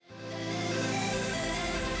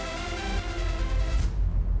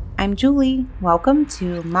I'm Julie. Welcome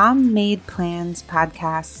to Mom Made Plans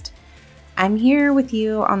podcast. I'm here with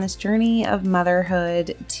you on this journey of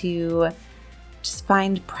motherhood to just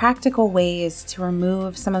find practical ways to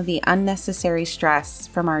remove some of the unnecessary stress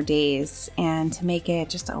from our days and to make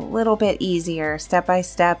it just a little bit easier, step by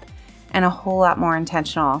step, and a whole lot more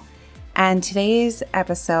intentional. And today's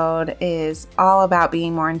episode is all about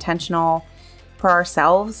being more intentional for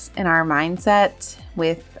ourselves and our mindset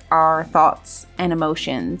with our thoughts and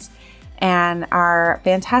emotions. And our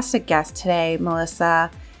fantastic guest today,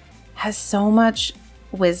 Melissa, has so much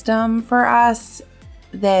wisdom for us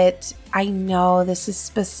that I know this is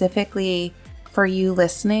specifically for you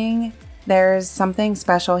listening. There's something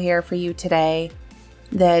special here for you today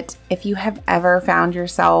that if you have ever found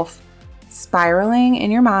yourself spiraling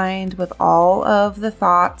in your mind with all of the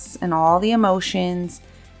thoughts and all the emotions,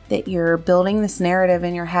 that you're building this narrative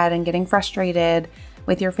in your head and getting frustrated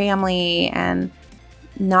with your family and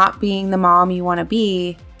not being the mom you want to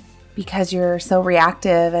be because you're so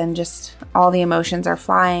reactive and just all the emotions are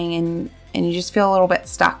flying and you just feel a little bit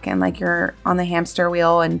stuck and like you're on the hamster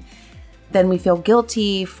wheel. And then we feel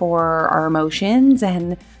guilty for our emotions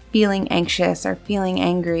and feeling anxious or feeling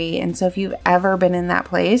angry. And so if you've ever been in that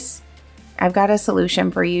place, I've got a solution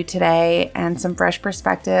for you today and some fresh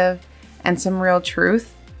perspective and some real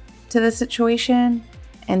truth to the situation.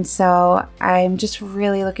 And so I'm just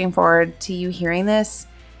really looking forward to you hearing this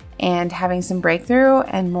and having some breakthrough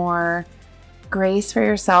and more grace for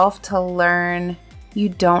yourself to learn you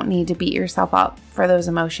don't need to beat yourself up for those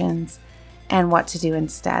emotions and what to do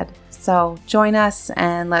instead. So join us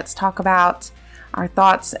and let's talk about our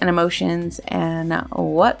thoughts and emotions and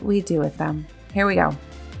what we do with them. Here we go.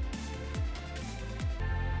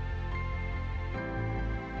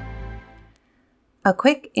 A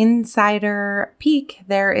quick insider peek.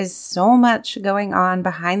 There is so much going on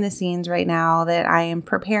behind the scenes right now that I am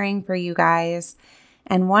preparing for you guys.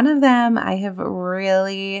 And one of them I have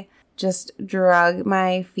really just drug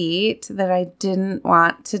my feet that I didn't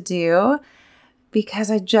want to do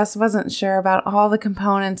because I just wasn't sure about all the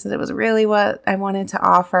components, that it was really what I wanted to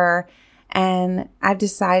offer. And I've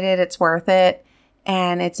decided it's worth it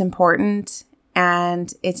and it's important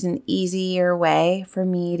and it's an easier way for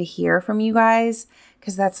me to hear from you guys,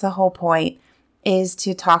 because that's the whole point, is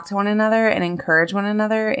to talk to one another and encourage one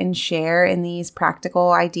another and share in these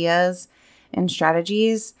practical ideas and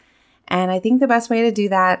strategies. And I think the best way to do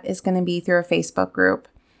that is going to be through a Facebook group.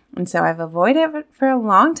 And so I've avoided it for a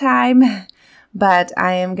long time, but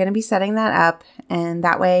I am going to be setting that up. And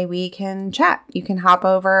that way we can chat. You can hop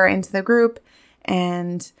over into the group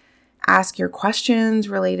and ask your questions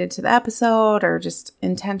related to the episode or just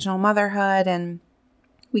intentional motherhood. And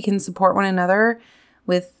we can support one another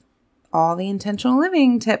with all the intentional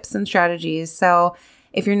living tips and strategies. So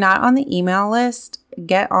if you're not on the email list,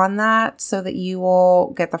 get on that so that you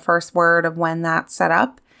will get the first word of when that's set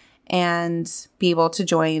up and be able to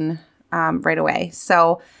join right away.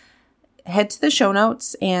 So head to the show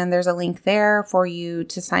notes and there's a link there for you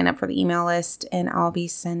to sign up for the email list, and I'll be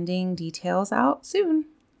sending details out soon.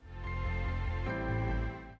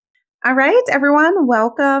 All right, everyone,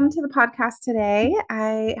 welcome to the podcast today.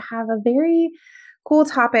 I have a very cool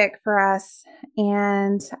topic for us,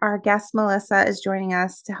 and our guest Melissa is joining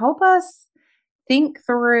us to help us think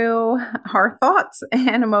through our thoughts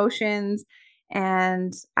and emotions.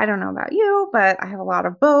 And I don't know about you, but I have a lot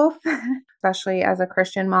of both, especially as a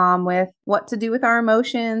Christian mom, with what to do with our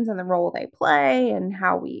emotions and the role they play and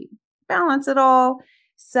how we balance it all.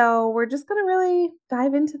 So we're just going to really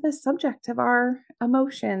dive into this subject of our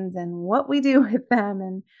emotions and what we do with them.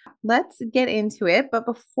 And let's get into it. But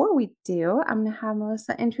before we do, I'm going to have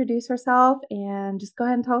Melissa introduce herself and just go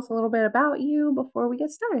ahead and tell us a little bit about you before we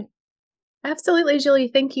get started. Absolutely, Julie.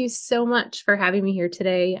 Thank you so much for having me here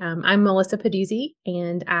today. I'm Melissa Peduzzi,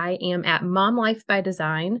 and I am at Mom Life by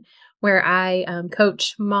Design, where I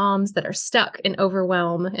coach moms that are stuck in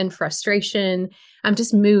overwhelm and frustration,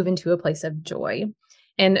 just move into a place of joy.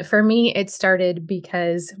 And for me, it started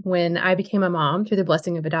because when I became a mom through the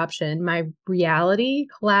blessing of adoption, my reality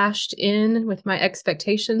clashed in with my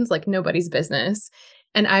expectations like nobody's business.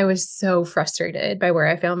 And I was so frustrated by where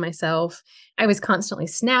I found myself. I was constantly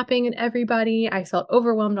snapping at everybody. I felt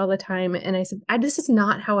overwhelmed all the time. And I said, this is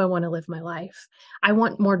not how I want to live my life. I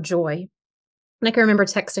want more joy. And I can remember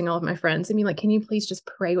texting all of my friends and being like, can you please just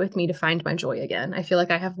pray with me to find my joy again? I feel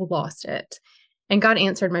like I have lost it. And God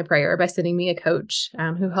answered my prayer by sending me a coach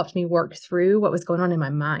who helped me work through what was going on in my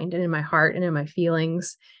mind and in my heart and in my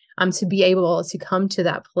feelings to be able to come to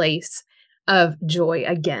that place of joy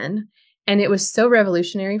again. And it was so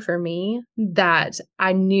revolutionary for me that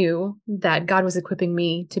I knew that God was equipping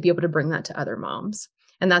me to be able to bring that to other moms.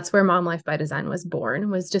 And that's where Mom Life by Design was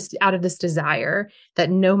born, was just out of this desire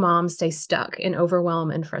that no mom stay stuck in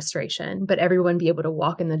overwhelm and frustration, but everyone be able to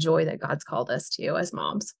walk in the joy that God's called us to as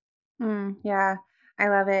moms. Yeah, I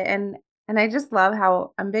love it. And I just love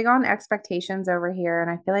how I'm big on expectations over here. And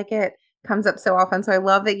I feel like it comes up so often. So I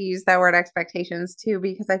love that you use that word expectations too,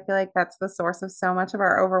 because I feel like that's the source of so much of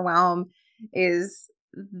our overwhelm is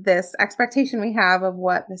this expectation we have of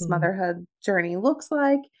what this motherhood journey looks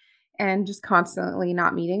like and just constantly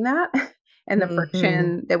not meeting that and the Mm-hmm.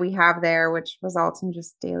 friction that we have there, which results in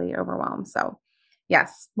just daily overwhelm. So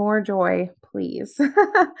yes, more joy, please.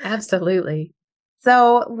 Absolutely.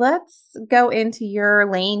 So let's go into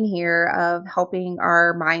your lane here of helping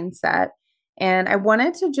our mindset. And I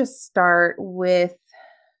wanted to just start with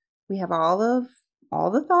we have all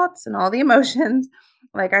the thoughts and all the emotions,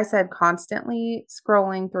 like I said, constantly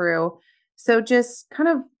scrolling through. So just kind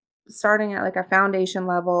of starting at like a foundation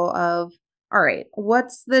level of all right,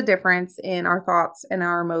 what's the difference in our thoughts and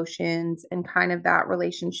our emotions and kind of that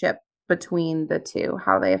relationship between the two,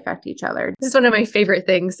 how they affect each other? This is one of my favorite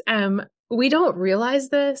things. We don't realize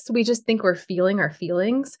this. We just think we're feeling our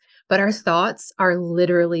feelings, but our thoughts are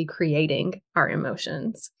literally creating our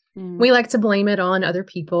emotions. Mm, We like to blame it on other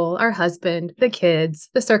people, our husband, the kids,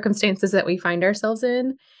 the circumstances that we find ourselves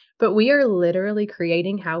in, but we are literally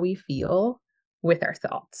creating how we feel with our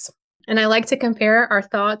thoughts. And I like to compare our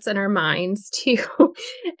thoughts and our minds to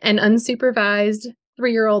an unsupervised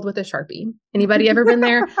 3-year-old with a Sharpie. Anybody ever been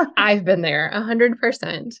there? I've been there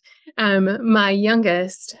 100%. My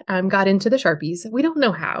youngest got into the Sharpies. We don't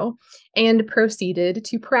know how, and proceeded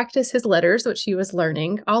to practice his letters, which he was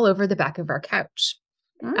learning, all over the back of our couch.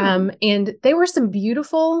 mm. And they were some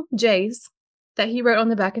beautiful J's that he wrote on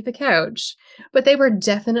the back of the couch, but they were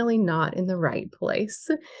definitely not in the right place.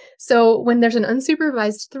 So when there's an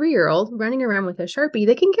unsupervised 3-year-old running around with a Sharpie,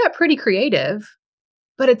 they can get pretty creative,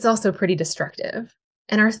 but it's also pretty destructive.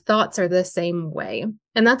 And our thoughts are the same way.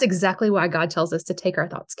 And that's exactly why God tells us to take our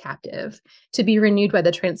thoughts captive, to be renewed by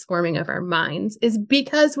the transforming of our minds, is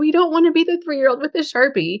because we don't want to be the 3-year-old with a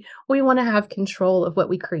Sharpie. We want to have control of what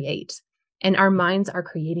we create. And our minds are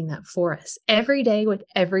creating that for us every day with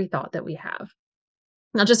every thought that we have.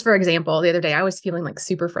 Now, just for example, the other day I was feeling like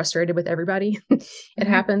super frustrated with everybody. It Mhm.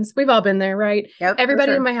 happens. We've all been there, right? Yep, for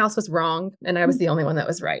Everybody in sure. my house was wrong, and I was the only one that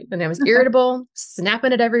was right. And I was irritable,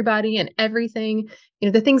 snapping at everybody and everything,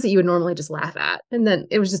 the things that you would normally just laugh at. And then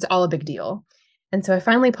it was just all a big deal. And so I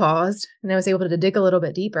finally paused and I was able to dig a little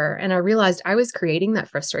bit deeper. And I realized I was creating that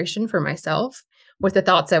frustration for myself with the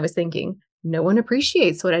thoughts I was thinking. No one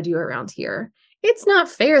appreciates what I do around here. It's not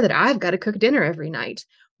fair that I've got to cook dinner every night.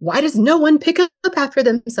 Why does no one pick up after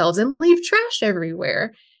themselves and leave trash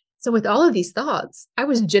everywhere? So, with all of these thoughts, I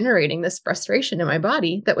was generating this frustration in my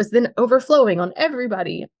body that was then overflowing on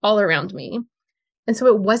everybody all around me. And so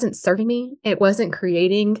it wasn't serving me. It wasn't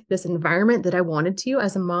creating this environment that I wanted to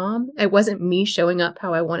as a mom. It wasn't me showing up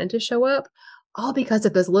how I wanted to show up, all because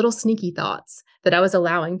of those little sneaky thoughts that I was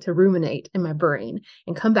allowing to ruminate in my brain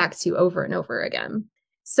and come back to over and over again.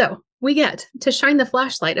 So we get to shine the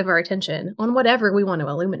flashlight of our attention on whatever we want to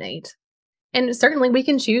illuminate. And certainly we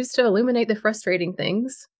can choose to illuminate the frustrating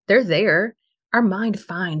things. They're there. Our mind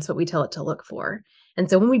finds what we tell it to look for. And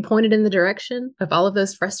so when we point it in the direction of all of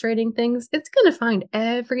those frustrating things, it's going to find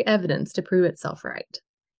every evidence to prove itself right.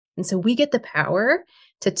 And so we get the power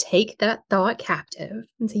to take that thought captive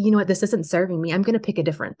and say, you know what, this isn't serving me. I'm going to pick a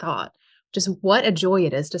different thought. Just what a joy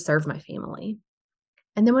it is to serve my family.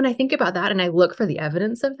 And then when I think about that and I look for the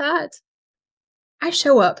evidence of that, I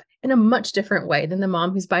show up in a much different way than the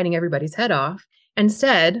mom who's biting everybody's head off.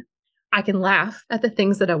 Instead, I can laugh at the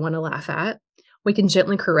things that I want to laugh at. We can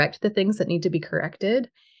gently correct the things that need to be corrected,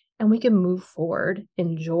 and we can move forward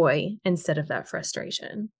in joy instead of that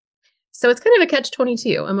frustration. So it's kind of a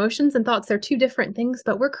catch-22. Emotions and thoughts are two different things,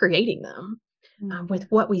 but we're creating them with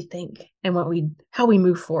Mhm. what we think and how we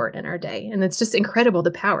move forward in our day. And it's just incredible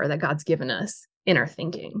the power that God's given us in our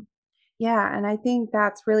thinking. Yeah, and I think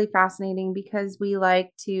that's really fascinating because we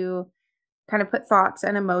like to kind of put thoughts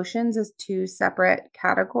and emotions as two separate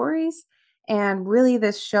categories. And really,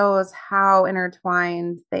 this shows how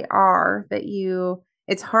intertwined they are, that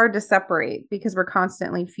it's hard to separate because we're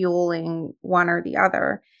constantly fueling one or the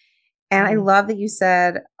other. And I Mhm. love that you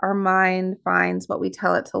said our mind finds what we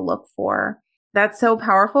tell it to look for. That's so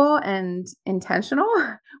powerful and intentional,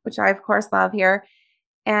 which I, of course, love here.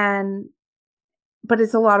 And but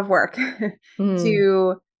it's a lot of work Mm.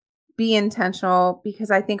 to be intentional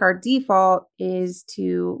because I think our default is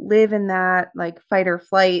to live in that like fight or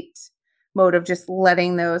flight mode of just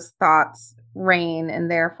letting those thoughts reign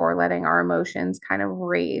and therefore letting our emotions kind of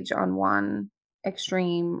rage on one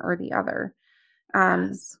extreme or the other.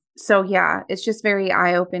 Yes. So yeah, it's just very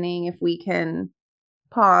eye-opening if we can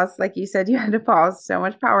pause. Like you said, you had to pause, so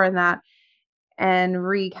much power in that, and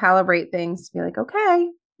recalibrate things to be like, okay,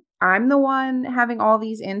 I'm the one having all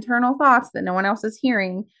these internal thoughts that no one else is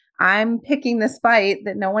hearing. I'm picking this fight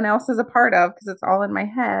that no one else is a part of because it's all in my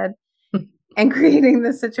head and creating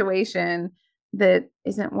this situation that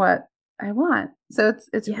isn't what I want. So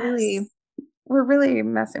it's really, Yes. we're really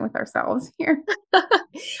messing with ourselves here.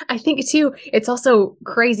 I think too, it's also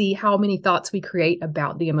crazy how many thoughts we create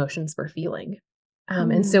about the emotions we're feeling.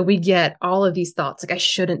 And so Mm, we get all of these thoughts like, I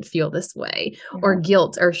shouldn't feel this way, or yeah.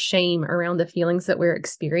 guilt or shame around the feelings that we're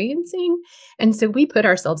experiencing. And so we put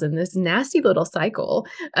ourselves in this nasty little cycle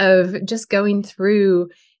of just going through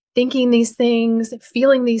thinking these things,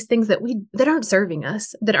 feeling these things that aren't serving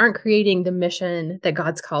us, that aren't creating the mission that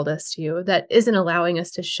God's called us to, that isn't allowing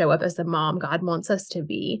us to show up as the mom God wants us to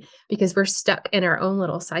be, because we're stuck in our own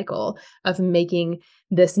little cycle of making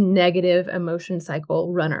this negative emotion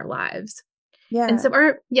cycle run our lives. And Yeah. so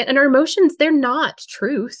our emotions, they're not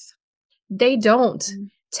truth. They don't Mm,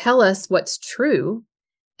 tell us what's true.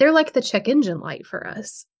 They're like the check engine light for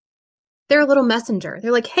us. They're a little messenger.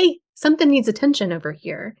 They're like, hey, something needs attention over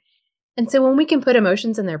here. And so when we can put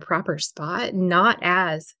emotions in their proper spot, not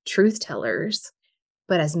as truth tellers,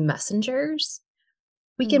 but as messengers,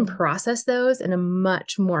 we can mm. process those in a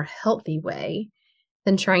much more healthy way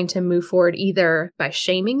than trying to move forward either by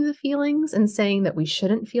shaming the feelings and saying that we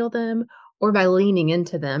shouldn't feel them, or by leaning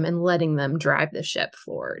into them and letting them drive the ship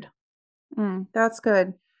forward. That's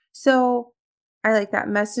good. So I like that.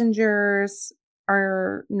 Messengers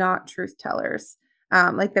are not truth tellers.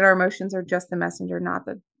 Like that our emotions are just the messenger, not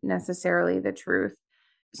the necessarily the truth.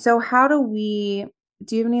 So how do you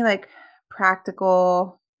have any like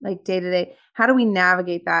practical, like day to day, how do we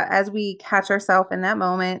navigate that as we catch ourselves in that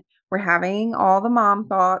moment? We're having all the mom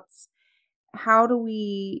thoughts. How do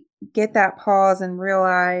we get that pause and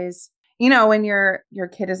realize, when your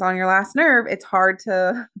kid is on your last nerve, it's hard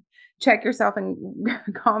to check yourself and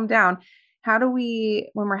calm down. How do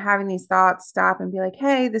we, when we're having these thoughts, stop and be like,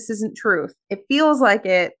 hey, this isn't truth? It feels like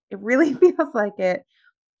it. It really feels like it,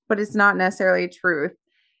 but it's not necessarily truth.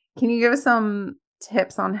 Can you give us some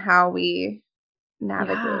tips on how we Yeah.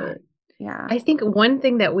 navigate? Yeah. I think one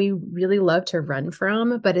thing that we really love to run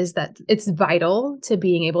from, but is that it's vital to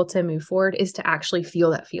being able to move forward, is to actually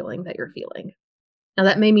feel that feeling that you're feeling. Now,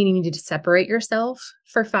 that may mean you need to separate yourself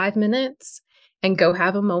for 5 minutes and go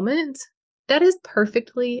have a moment. That is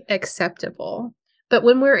perfectly acceptable. But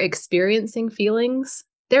when we're experiencing feelings,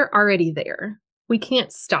 they're already there. We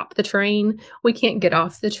can't stop the train. We can't get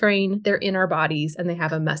off the train. They're in our bodies and they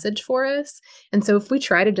have a message for us. And so if we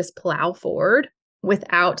try to just plow forward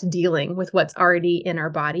without dealing with what's already in our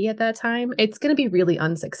body at that time, it's going to be really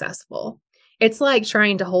unsuccessful. It's like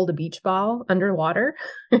trying to hold a beach ball underwater.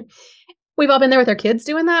 We've all been there with our kids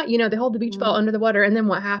doing that. They hold the beach ball Mm. under the water, and then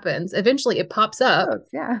what happens? Eventually, it pops up. Floats,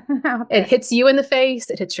 yeah. Out It there. hits you in the face.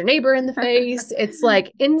 It hits your neighbor in the face. It's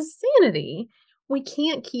like insanity. We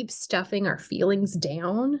can't keep stuffing our feelings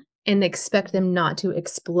down and expect them not to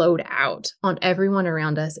explode out on everyone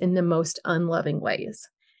around us in the most unloving ways.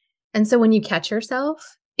 And so when you catch yourself,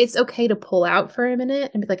 it's okay to pull out for a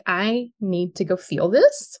minute and be like, I need to go feel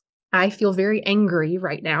this. I feel very angry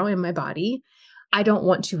right now in my body. I don't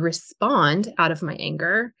want to respond out of my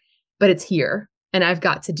anger, but it's here and I've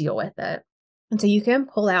got to deal with it. And so you can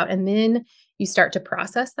pull out and then you start to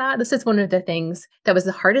process that. This is one of the things that was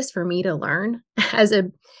the hardest for me to learn as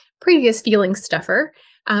a previous feeling stuffer,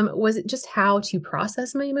 was just how to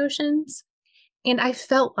process my emotions. And I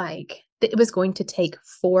felt like that it was going to take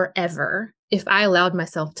forever if I allowed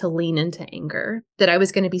myself to lean into anger, that I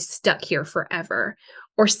was going to be stuck here forever,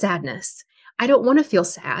 or sadness. I don't want to feel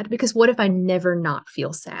sad because what if I never not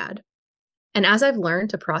feel sad? And as I've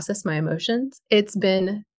learned to process my emotions, it's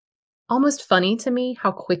been almost funny to me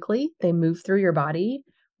how quickly they move through your body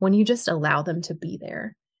when you just allow them to be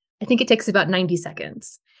there. I think it takes about 90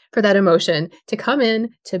 seconds for that emotion to come in,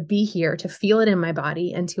 to be here, to feel it in my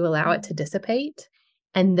body, and to allow it to dissipate,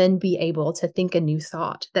 and then be able to think a new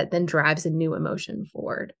thought that then drives a new emotion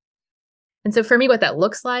forward. And so for me, what that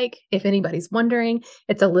looks like, if anybody's wondering,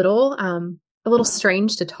 it's a little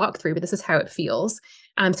strange to talk through, but this is how it feels.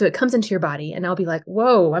 So it comes into your body, and I'll be like,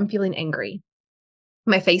 "Whoa, I'm feeling angry."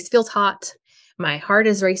 My face feels hot. My heart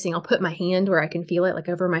is racing. I'll put my hand where I can feel it, like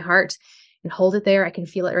over my heart, and hold it there. I can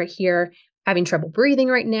feel it right here. Having trouble breathing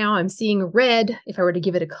right now. I'm seeing red. If I were to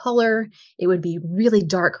give it a color, it would be really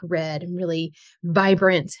dark red and really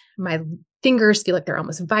vibrant. My fingers feel like they're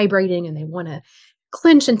almost vibrating and they want to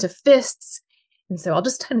clench into fists. And so I'll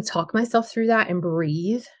just kind of talk myself through that and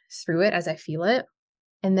breathe through it as I feel it.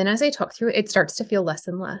 And then as I talk through it, it starts to feel less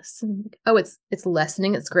and less. And like, oh, it's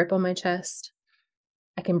lessening its grip on my chest.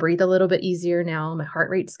 I can breathe a little bit easier now. My heart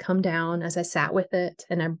rate's come down as I sat with it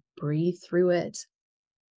and I breathe through it.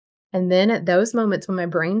 And then at those moments when my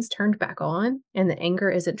brain's turned back on and the anger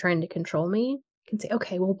isn't trying to control me, I can say,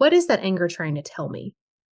 okay, well, what is that anger trying to tell me?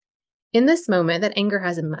 In this moment, that anger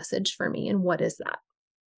has a message for me. And what is that?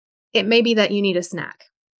 It may be that you need a snack.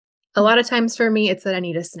 A lot of times for me, it's that I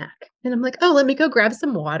need a snack. And I'm like, oh, let me go grab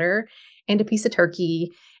some water and a piece of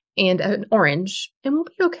turkey and an orange, and we'll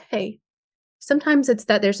be okay. Sometimes it's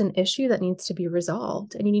that there's an issue that needs to be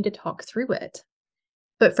resolved and you need to talk through it.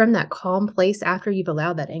 But from that calm place, after you've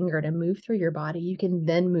allowed that anger to move through your body, you can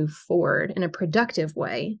then move forward in a productive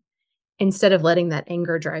way instead of letting that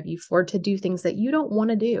anger drive you forward to do things that you don't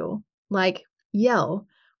want to do, like yell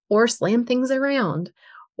or slam things around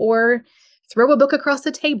or throw a book across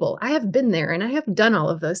the table. I have been there and I have done all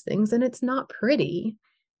of those things, and it's not pretty.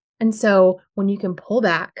 And so when you can pull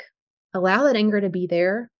back, allow that anger to be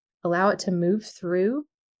there, allow it to move through,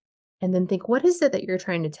 and then think, what is it that you're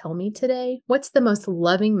trying to tell me today? What's the most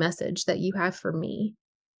loving message that you have for me?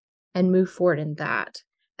 And move forward in that.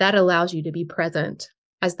 That allows you to be present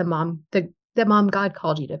as the mom, the mom God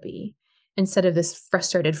called you to be, instead of this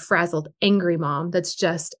frustrated, frazzled, angry mom that's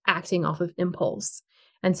just acting off of impulse,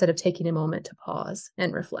 instead of taking a moment to pause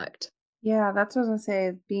and reflect. Yeah, that's what I was going to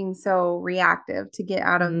say, being so reactive, to get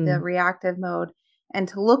out of the Mm, reactive mode and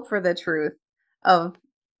to look for the truth of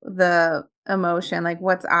the emotion, like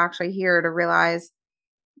what's actually here, to realize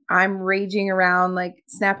I'm raging around, like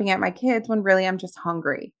snapping at my kids when really I'm just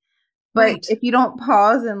hungry. But right. if you don't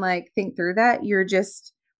pause and like think through that, you're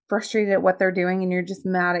just frustrated at what they're doing and you're just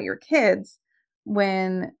mad at your kids.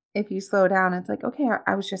 When if you slow down, it's like, okay,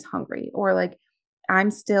 I was just hungry. Or like,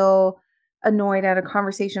 I'm still annoyed at a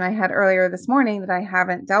conversation I had earlier this morning that I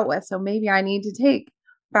haven't dealt with. So maybe I need to take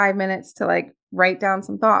 5 minutes to like write down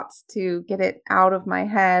some thoughts to get it out of my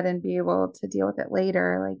head and be able to deal with it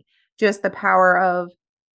later. Like, just the power of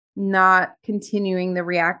not continuing the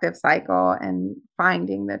reactive cycle and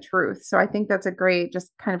finding the truth. So I think that's a great,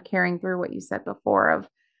 just kind of carrying through what you said before, of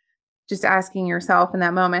just asking yourself in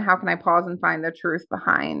that moment, how can I pause and find the truth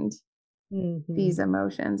behind these Mhm.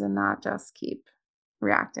 emotions and not just keep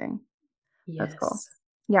reacting? That's cool. Yes.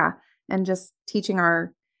 Yeah. And just teaching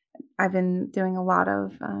I've been doing a lot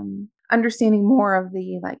of understanding more of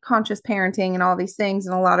the like conscious parenting and all these things,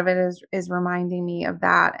 and a lot of it is reminding me of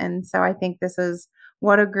that. And so I think this is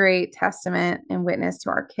what a great testament and witness to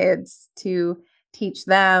our kids, to teach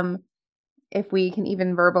them, if we can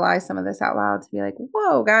even verbalize some of this out loud, to be like,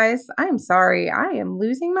 whoa, guys, I'm sorry. I am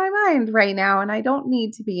losing my mind right now and I don't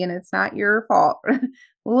need to be, and it's not your fault.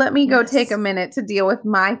 Let me go take a Yes. minute to deal with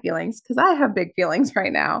my feelings because I have big feelings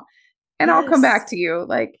right now, and I'll come back Yes. to you.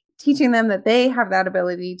 Like, teaching them that they have that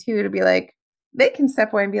ability too, to be like, they can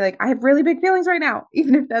step away and be like, I have really big feelings right now,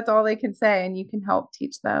 even if that's all they can say. And you can help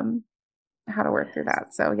teach them how to work through Yes.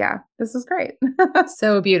 that. So yeah, this is great.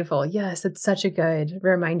 So beautiful. Yes, it's such a good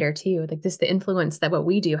reminder too. Like this, the influence that what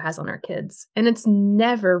we do has on our kids. And it's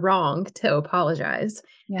never wrong to apologize.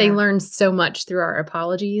 They Yeah. learn so much through our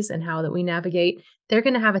apologies and how that we navigate. They're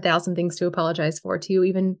going to have 1,000 things to apologize for too,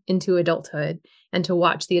 even into adulthood, and to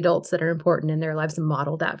watch the adults that are important in their lives and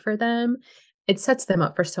model that for them. It sets them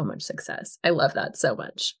up for so much success. I love that so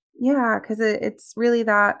much. Yeah, because it's really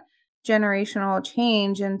that generational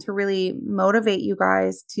change, and to really motivate you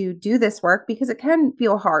guys to do this work, because it can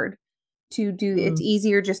feel hard to do. It's Mm,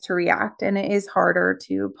 easier just to react, and it is harder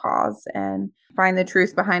to pause and find the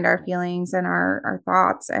truth behind our feelings and our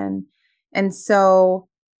thoughts. And so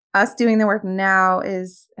us doing the work now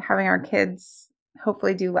is having our kids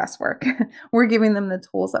hopefully do less work. We're giving them the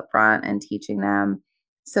tools up front and teaching them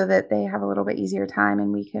so that they have a little bit easier time,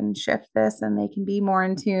 and we can shift this and they can be more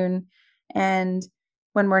in tune. And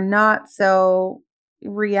when we're not so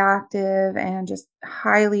reactive and just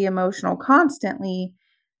highly emotional constantly,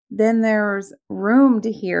 then there's room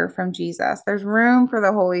to hear from Jesus. There's room for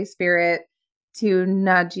the Holy Spirit to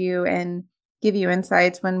nudge you and give you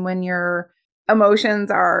insights when your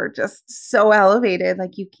emotions are just so elevated,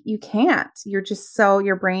 like you can't. You're just so,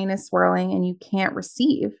 your brain is swirling and you can't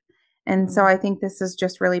receive. And so mm. I think this is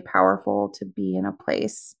just really powerful, to be in a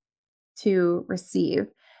place to receive.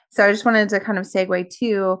 So I just wanted to kind of segue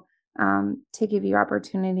to give you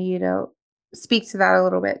opportunity to speak to that a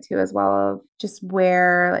little bit too, as well, of just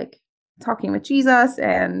where, like, talking with Jesus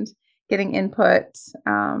and getting input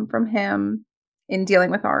from him in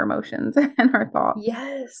dealing with our emotions and our thoughts.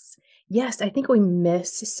 Yes. Yes, I think we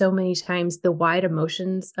miss so many times the wide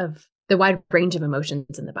range of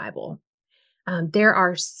emotions in the Bible. There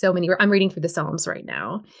are so many. I'm reading through the Psalms right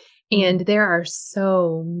now, And there are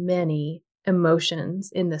so many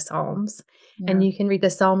emotions in the Psalms. Yeah. And you can read the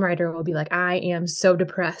psalm writer will be like, I am so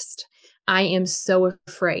depressed. I am so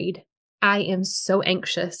afraid. I am so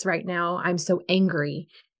anxious right now. I'm so angry.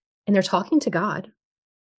 And they're talking to God.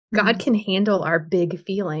 God Mm. can handle our big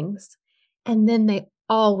feelings. And then they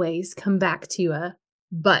always come back to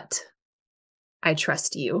but I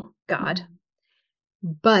trust you, God.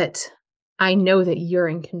 Mm. But I know that you're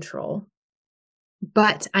in control.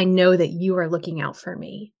 But I know that you are looking out for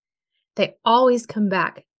me. They always come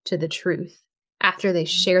back to the truth after they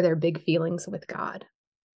share their big feelings with God.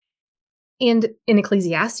 And in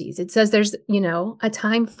Ecclesiastes, it says there's, a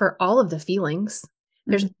time for all of the feelings.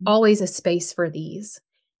 There's Mhm. always a space for these.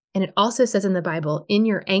 And it also says in the Bible, in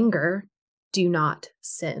your anger, do not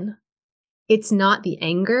sin. It's not the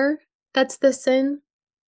anger that's the sin.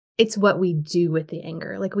 It's what we do with the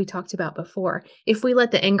anger, like we talked about before. If we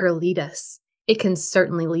let the anger lead us, it can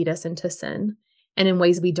certainly lead us into sin and in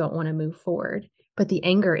ways we don't want to move forward. But the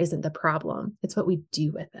anger isn't the problem. It's what we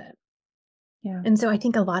do with it. Yeah. And so I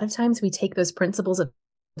think a lot of times we take those principles of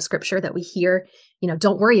scripture that we hear,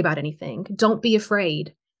 don't worry about anything, don't be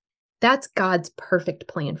afraid. That's God's perfect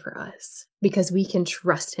plan for us because we can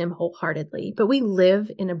trust him wholeheartedly. But we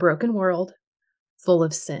live in a broken world full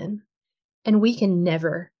of sin, and we can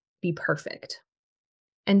never be perfect.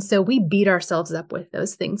 And so we beat ourselves up with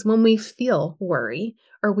those things when we feel worry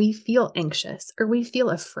or we feel anxious or we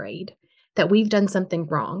feel afraid that we've done something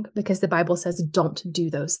wrong because the Bible says don't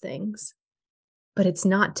do those things. But it's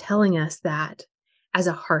not telling us that as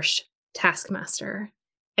a harsh taskmaster.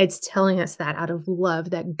 It's telling us that out of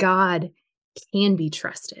love that God can be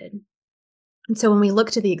trusted. And so when we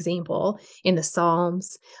look to the example in the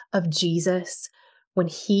Psalms of Jesus, when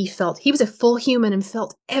he was a full human and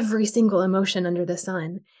felt every single emotion under the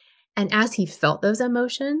sun. And as he felt those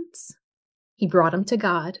emotions, he brought them to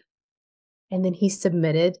God and then he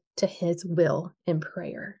submitted to his will in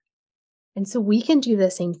prayer. And so we can do the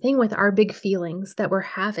same thing with our big feelings that we're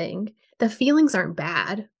having. The feelings aren't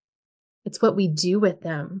bad. It's what we do with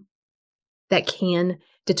them that can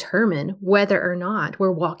determine whether or not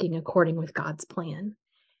we're walking according with God's plan.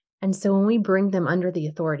 And so when we bring them under the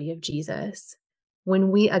authority of Jesus,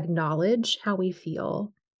 when we acknowledge how we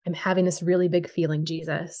feel, I'm having this really big feeling,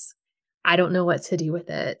 Jesus. I don't know what to do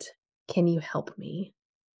with it. Can you help me?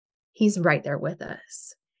 He's right there with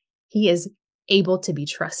us. He is able to be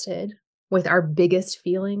trusted with our biggest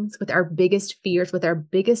feelings, with our biggest fears, with our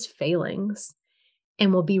biggest failings,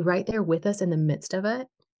 and will be right there with us in the midst of it.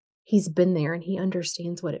 He's been there and he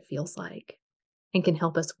understands what it feels like and can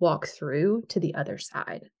help us walk through to the other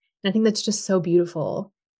side. And I think that's just so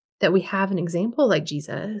beautiful that we have an example like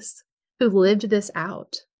Jesus who lived this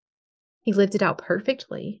out. He lived it out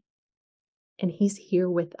perfectly. And he's here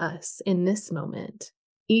with us in this moment.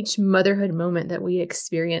 Each motherhood moment that we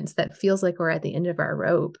experience that feels like we're at the end of our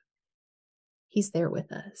rope, he's there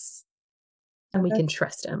with us and we can That's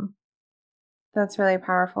trust him. that's really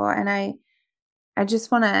powerful. And I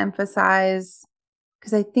just want to emphasize,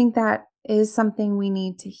 because I think that is something we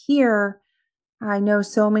need to hear. I know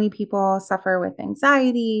so many people suffer with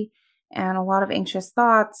anxiety and a lot of anxious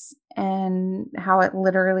thoughts, and how it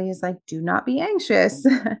literally is like, do not be anxious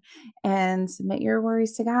and submit your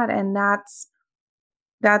worries to God. And that's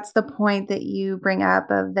the point that you bring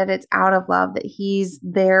up, of that it's out of love, that he's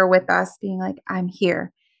there with us being like, I'm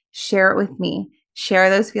here. Share it with me. Share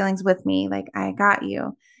those feelings with me. Like, I got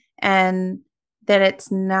you. And that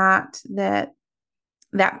it's not that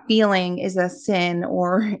feeling is a sin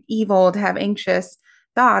or evil to have anxious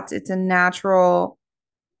thoughts. It's a natural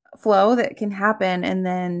flow that can happen. And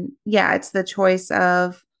then, yeah, it's the choice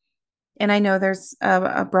of, and I know there's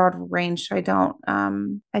a broad range. So I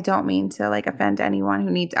don't mean to like offend anyone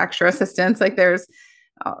who needs extra assistance. Like, there's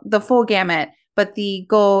the full gamut, but the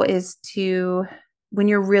goal is to, when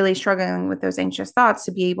you're really struggling with those anxious thoughts,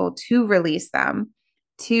 to be able to release them,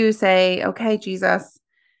 to say, okay, Jesus,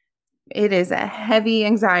 it is a heavy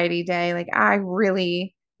anxiety day. Like, I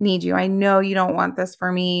really need you. I know you don't want this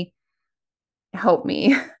for me. Help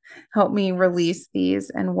me. Help me release these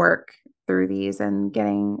and work through these, and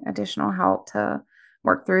getting additional help to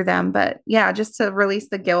work through them. But yeah, just to release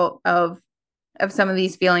the guilt of some of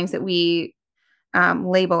these feelings that we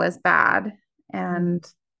label as bad. Mm. And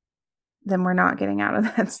then we're not getting out of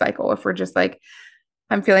that cycle if we're just like,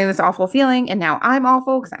 I'm feeling this awful feeling, and now I'm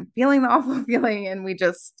awful because I'm feeling the awful feeling. And we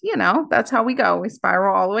just, that's how we go. We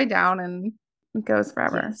spiral all the way down, and it goes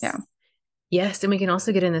forever. Yes. Yeah. Yes. And we can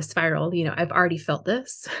also get in this spiral. I've already felt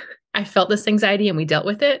this. I felt this anxiety and we dealt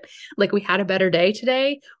with it. Like we had a better day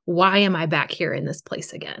today. Why am I back here in this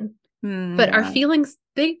place again? But our Yeah. feelings,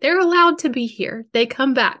 they're allowed to be here. They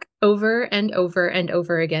come back over and over and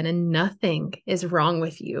over again, and nothing is wrong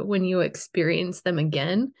with you when you experience them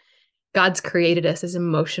again. God's created us as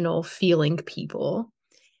emotional, feeling people.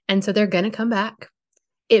 And so they're going to come back.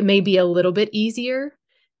 It may be a little bit easier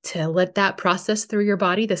to let that process through your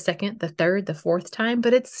body the second, the third, the fourth time,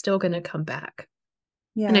 but it's still going to come back.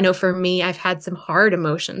 And I Yeah. know for me, I've had some hard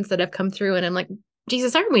emotions that have come through, and I'm like,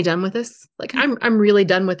 Jesus, aren't we done with this? Like, I'm really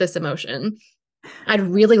done with this emotion. I'd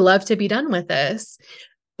really love to be done with this,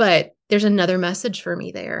 but there's another message for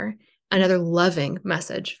me there, another loving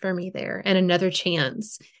message for me there, and another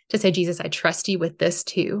chance to say, Jesus, I trust you with this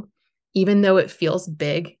too, even though it feels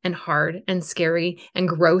big and hard and scary and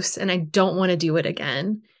gross, and I don't want to do it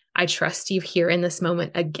again. I trust you here in this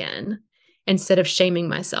moment again, instead of shaming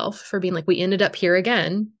myself for being like, we ended up here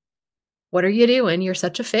again. What are you doing? You're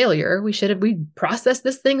such a failure. We processed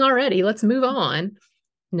this thing already. Let's move on.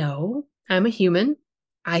 No, I'm a human.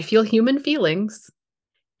 I feel human feelings.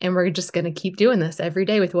 And we're just going to keep doing this every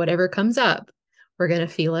day with whatever comes up. We're going to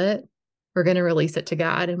feel it. We're going to release it to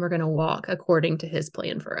God, and we're going to walk according to his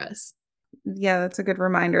plan for us. Yeah, that's a good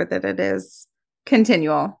reminder that it is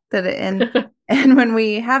continual. And when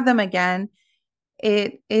we have them again,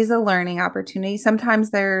 it is a learning opportunity.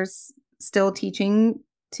 Sometimes there's still teaching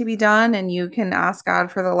to be done, and you can ask God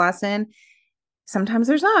for the lesson. Sometimes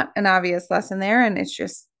there's not an obvious lesson there, and it's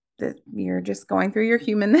just that you're just going through your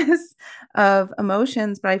humanness of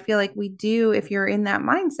emotions. But I feel like we do, if you're in that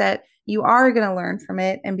mindset, you are going to learn from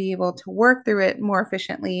it and be able to work through it more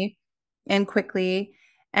efficiently and quickly.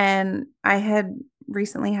 And I had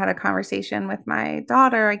recently had a conversation with my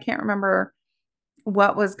daughter. I can't remember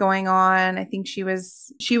what was going on. I think she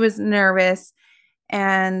was nervous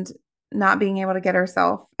and not being able to get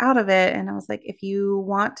herself out of it. And I was like, if you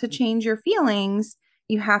want to change your feelings,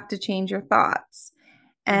 you have to change your thoughts.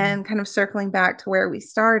 Yeah. And kind of circling back to where we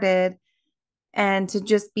started, and to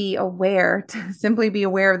just be aware, to simply be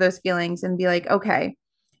aware of those feelings and be like, okay,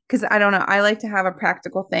 because I don't know, I like to have a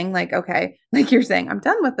practical thing like, okay, like you're saying, I'm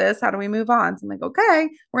done with this. How do we move on? So I'm like, okay,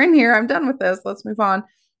 we're in here. I'm done with this. Let's move on,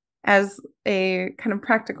 as a kind of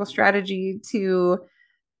practical strategy to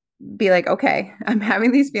be like, okay, I'm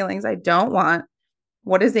having these feelings I don't want.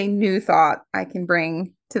 What is a new thought I can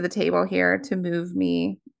bring to the table here to move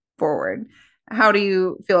me forward? How do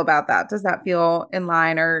you feel about that? Does that feel in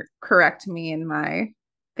line or correct me in my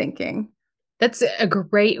thinking? That's a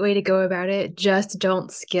great way to go about it. Just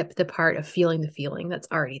don't skip the part of feeling the feeling that's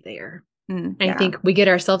already there. I Yeah. think we get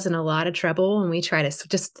ourselves in a lot of trouble when we try to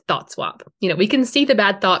just thought swap. We can see the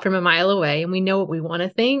bad thought from a mile away and we know what we want to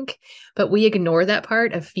think, but we ignore that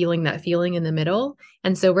part of feeling that feeling in the middle.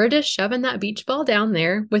 And so we're just shoving that beach ball down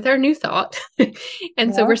there with our new thought.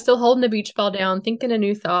 And so we're Yeah. still holding the beach ball down, thinking a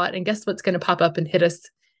new thought. And guess what's going to pop up and hit us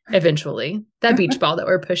eventually? That beach ball that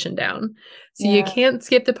we're pushing down. So you Yeah. can't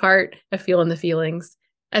skip the part of feeling the feelings.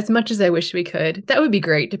 As much as I wish we could, that would be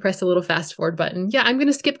great to press a little fast forward button. Yeah, I'm going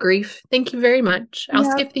to skip grief. Thank you very much. I'll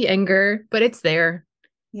Yeah. skip the anger, but it's there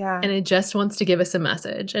Yeah. and it just wants to give us a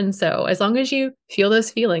message. And so, as long as you feel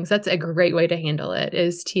those feelings, that's a great way to handle it,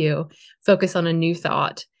 is to focus on a new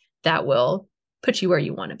thought that will put you where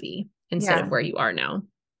you want to be instead of Yeah. where you are now.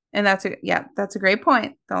 And that's a great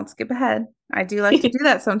point. Don't skip ahead. I do like to do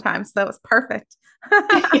that sometimes. That was perfect.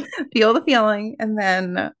 Feel the feeling and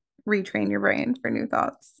then retrain your brain for new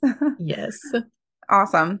thoughts. Yes.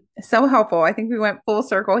 Awesome. So helpful. I think we went full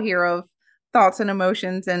circle here of thoughts and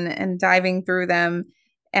emotions and diving through them.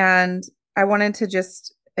 And I wanted to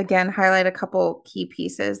just again highlight a couple key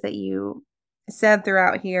pieces that you said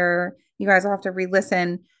throughout here. You guys will have to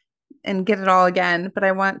re-listen and get it all again, but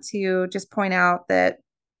I want to just point out that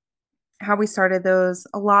how we started those,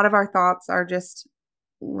 a lot of our thoughts are just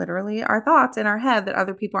literally our thoughts in our head that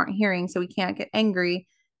other people aren't hearing. So we can't get angry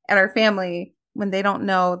at our family when they don't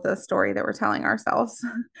know the story that we're telling ourselves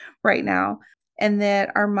right now. And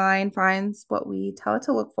that our mind finds what we tell it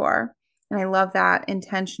to look for. And I love that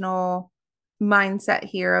intentional mindset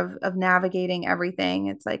here of navigating everything.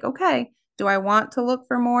 It's like, okay, do I want to look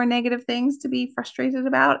for more negative things to be frustrated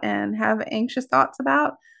about and have anxious thoughts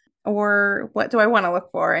about? Or what do I want to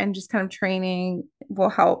look for? And just kind of training will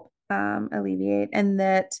help alleviate. And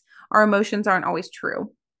that our emotions aren't always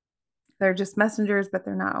true. They're just messengers, but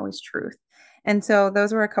they're not always truth. And so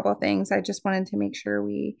those were a couple of things I just wanted to make sure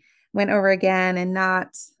we went over again, and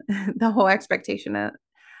not the whole expectation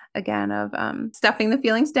again of stuffing the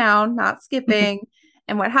feelings down, not skipping.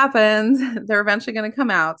 And what happens, they're eventually going to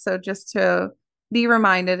come out. So just to be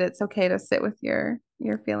reminded, it's okay to sit with your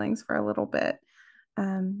feelings for a little bit.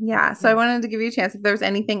 Yeah, so I Yes. wanted to give you a chance if there's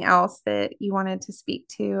anything else that you wanted to speak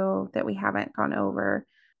to that we haven't gone over.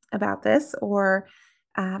 about this, or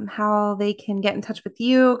how they can get in touch with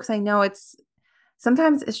you. Because I know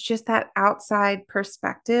sometimes it's just that outside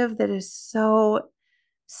perspective that is so,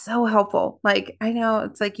 so helpful. Like, I know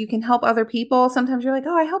it's like you can help other people. Sometimes you're like,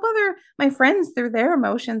 oh, I help my friends through their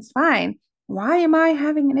emotions. Fine. Why am I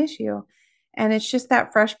having an issue? And it's just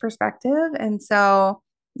that fresh perspective. And so,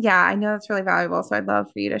 yeah, I know that's really valuable. So I'd love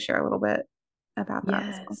for you to share a little bit about that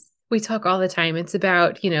as well. Yes. We talk all the time. It's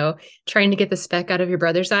about, trying to get the speck out of your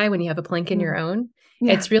brother's eye when you have a plank in your own.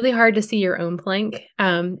 Yeah. It's really hard to see your own plank.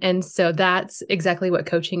 And so that's exactly what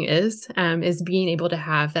coaching is being able to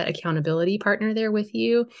have that accountability partner there with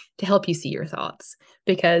you to help you see your thoughts,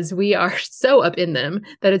 because we are so up in them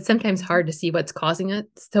that it's sometimes hard to see what's causing us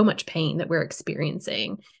so much pain that we're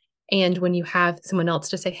experiencing. And when you have someone else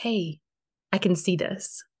to say, hey, I can see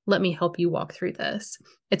this. Let me help you walk through this.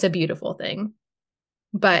 It's a beautiful thing.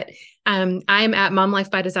 But I'm at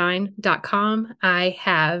momlifebydesign.com. I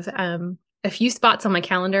have a few spots on my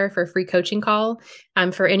calendar for a free coaching call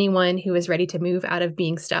for anyone who is ready to move out of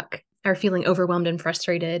being stuck or feeling overwhelmed and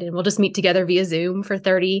frustrated. And we'll just meet together via Zoom for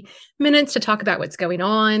 30 minutes to talk about what's going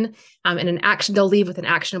on. And they'll leave with an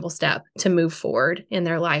actionable step to move forward in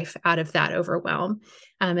their life out of that overwhelm.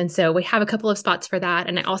 And so we have a couple of spots for that.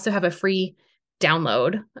 And I also have a free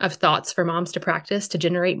download of thoughts for moms to practice to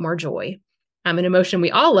generate more joy. An emotion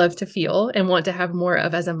we all love to feel and want to have more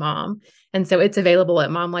of as a mom. And so it's available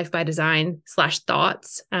at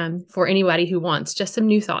momlifebydesign/thoughts for anybody who wants just some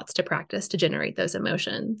new thoughts to practice to generate those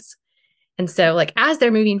emotions. And so as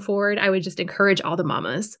they're moving forward, I would just encourage all the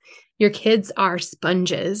mamas, your kids are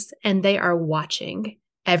sponges and they are watching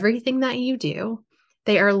everything that you do.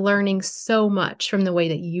 They are learning so much from the way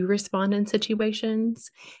that you respond in situations.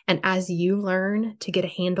 And as you learn to get a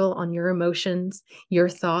handle on your emotions, your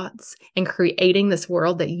thoughts, and creating this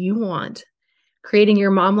world that you want, creating your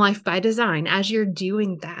mom life by design, as you're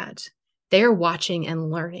doing that, they're watching and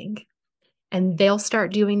learning. And they'll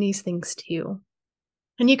start doing these things too.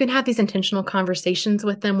 And you can have these intentional conversations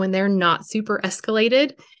with them when they're not super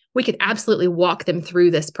escalated. We could absolutely walk them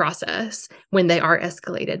through this process when they are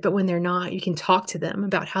escalated, but when they're not, you can talk to them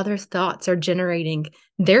about how their thoughts are generating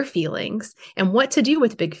their feelings and what to do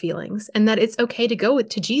with big feelings, and that it's okay to go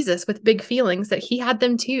to Jesus with big feelings, that he had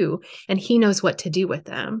them too, and he knows what to do with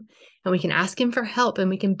them. And we can ask him for help and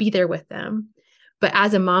we can be there with them. But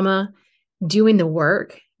as a mama doing the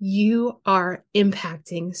work, you are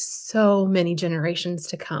impacting so many generations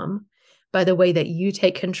to come by the way that you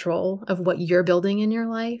take control of what you're building in your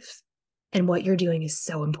life. And what you're doing is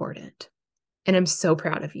so important. And I'm so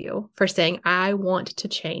proud of you for saying, I want to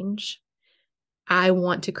change. I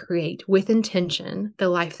want to create with intention the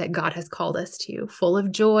life that God has called us to, full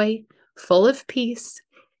of joy, full of peace,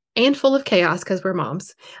 and full of chaos because we're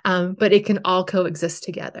moms. But it can all coexist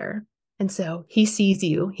together. And so he sees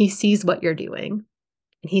you. He sees what you're doing.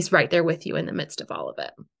 And he's right there with you in the midst of all of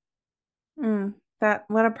it.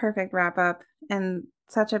 What a perfect wrap up, and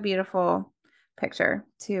such a beautiful picture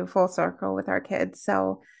to full circle with our kids.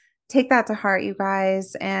 So take that to heart, you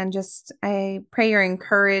guys. And I pray you're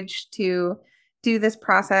encouraged to do this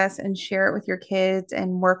process and share it with your kids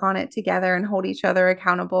and work on it together and hold each other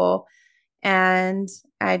accountable. And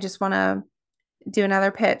I just want to do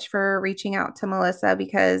another pitch for reaching out to Melissa,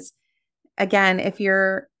 because again, if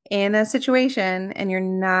you're in a situation and you're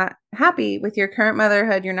not happy with your current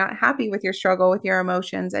motherhood, you're not happy with your struggle with your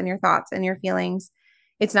emotions and your thoughts and your feelings,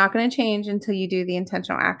 it's not going to change until you do the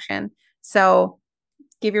intentional action. So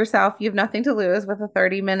you have nothing to lose with a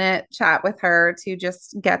 30-minute chat with her to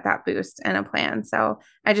just get that boost and a plan. So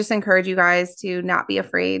I just encourage you guys to not be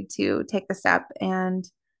afraid to take the step and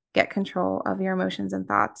get control of your emotions and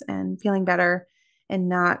thoughts and feeling better and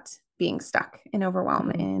not being stuck in overwhelm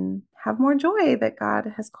and have more joy that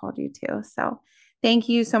God has called you to. So thank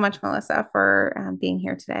you so much, Melissa, for being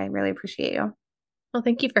here today. I really appreciate you. Well,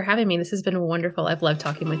 thank you for having me. This has been wonderful. I've loved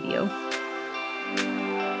talking with you.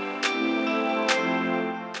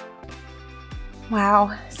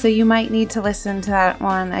 Wow. So you might need to listen to that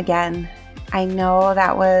one again. I know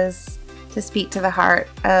that was to speak to the heart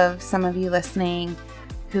of some of you listening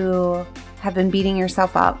who have been beating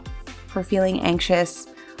yourself up for feeling anxious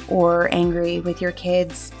or angry with your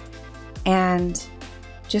kids, and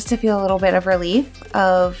just to feel a little bit of relief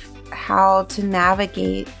of how to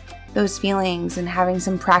navigate those feelings and having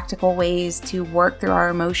some practical ways to work through our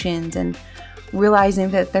emotions and realizing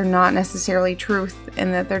that they're not necessarily truth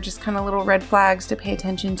and that they're just kind of little red flags to pay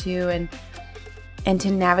attention to and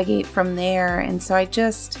to navigate from there. And so I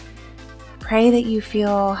just pray that you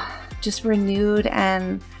feel just renewed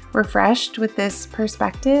and refreshed with this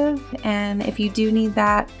perspective. And if you do need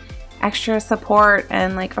that, extra support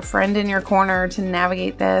and like a friend in your corner to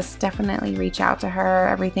navigate this, definitely reach out to her.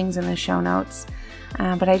 Everything's in the show notes.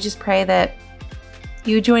 But I just pray that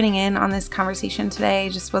you joining in on this conversation today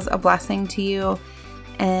just was a blessing to you.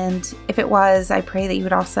 And if it was, I pray that you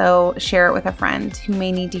would also share it with a friend who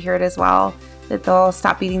may need to hear it as well, that they'll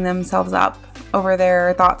stop beating themselves up over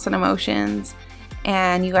their thoughts and emotions,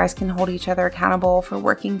 and you guys can hold each other accountable for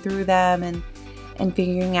working through them and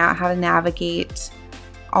figuring out how to navigate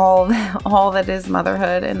all that is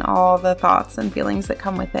motherhood and all the thoughts and feelings that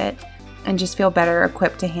come with it, and just feel better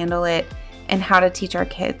equipped to handle it and how to teach our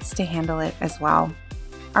kids to handle it as well.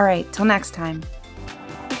 All right, till next time.